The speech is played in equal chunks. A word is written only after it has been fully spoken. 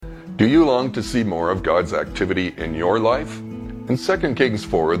Do you long to see more of God's activity in your life? In 2 Kings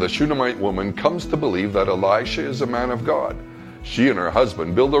 4, the Shunammite woman comes to believe that Elisha is a man of God. She and her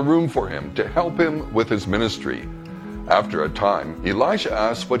husband build a room for him to help him with his ministry. After a time, Elisha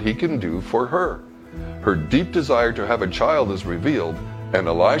asks what he can do for her. Her deep desire to have a child is revealed, and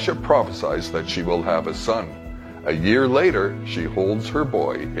Elisha prophesies that she will have a son. A year later, she holds her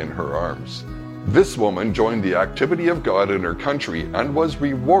boy in her arms. This woman joined the activity of God in her country and was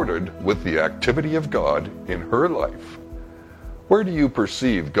rewarded with the activity of God in her life. Where do you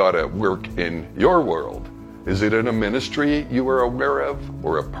perceive God at work in your world? Is it in a ministry you are aware of,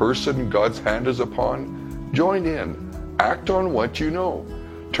 or a person God's hand is upon? Join in. Act on what you know.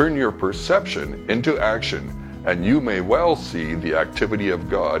 Turn your perception into action, and you may well see the activity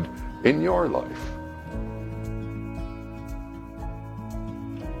of God in your life.